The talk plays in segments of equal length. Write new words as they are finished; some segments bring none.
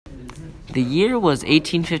The year was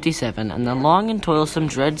 1857, and the long and toilsome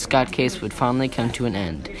Dred Scott case would finally come to an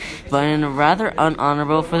end, but in a rather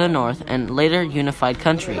unhonorable for the North and later unified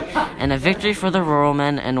country, and a victory for the rural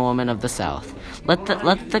men and women of the South. Let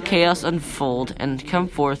the chaos unfold and come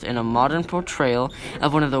forth in a modern portrayal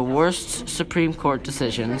of one of the worst Supreme Court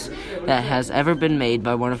decisions that has ever been made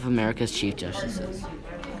by one of America's Chief Justices.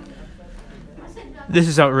 This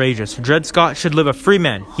is outrageous. Dred Scott should live a free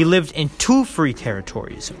man. He lived in 2 free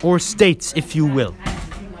territories, or states, if you will.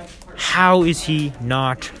 How is he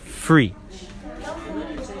not free?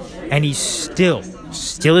 And he still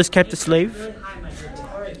is kept a slave?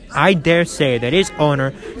 I dare say that his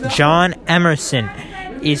owner, John Emerson,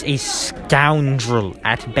 is a scoundrel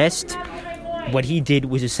at best. What he did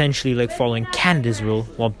was essentially like following Canada's rule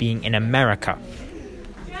while being in America.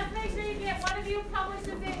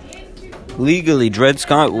 Legally, Dred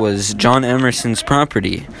Scott was John Emerson's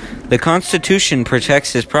property. The Constitution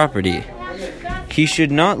protects his property. He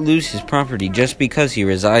should not lose his property just because he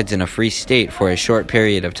resides in a free state for a short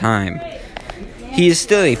period of time. He is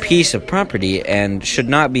still a piece of property and should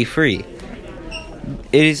not be free.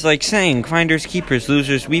 It is like saying finders keepers,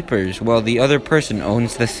 losers weepers, while the other person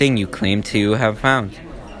owns the thing you claim to have found.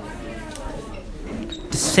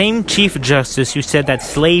 The same Chief Justice who said that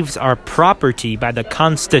slaves are property by the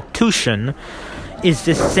Constitution is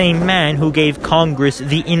the same man who gave Congress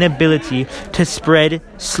the inability to spread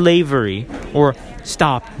slavery, or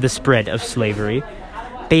stop the spread of slavery,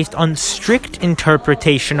 based on strict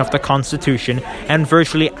interpretation of the Constitution and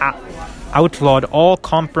virtually outlawed all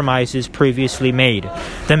compromises previously made.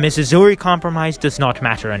 The Missouri Compromise does not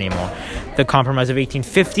matter anymore. The Compromise of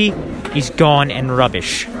 1850 is gone and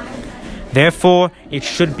rubbish. Therefore, it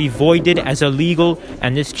should be voided as illegal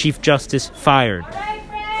and this Chief Justice fired.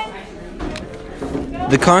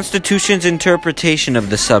 The Constitution's interpretation of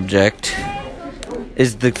the subject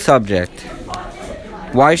is the subject.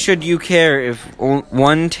 Why should you care if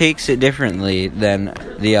one takes it differently than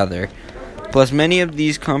the other? Plus, many of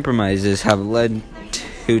these compromises have led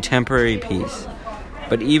to temporary peace,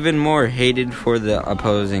 but even more hated for the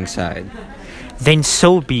opposing side. Then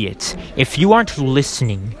so be it. If you aren't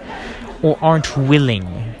listening or aren't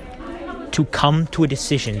willing to come to a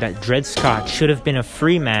decision that Dred Scott should have been a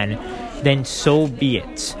free man, then so be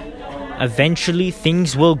it. Eventually,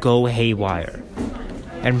 things will go haywire,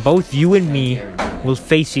 and both you and me will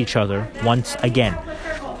face each other once again.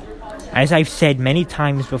 As I've said many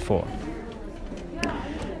times before,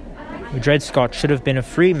 Dred Scott should have been a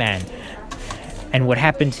free man, and what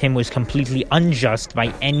happened to him was completely unjust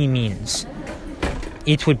by any means.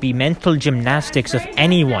 It would be mental gymnastics of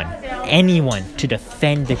anyone to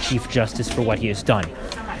defend the Chief Justice for what he has done.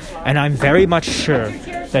 And I'm very much sure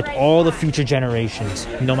that all the future generations,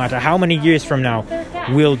 no matter how many years from now,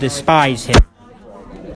 will despise him.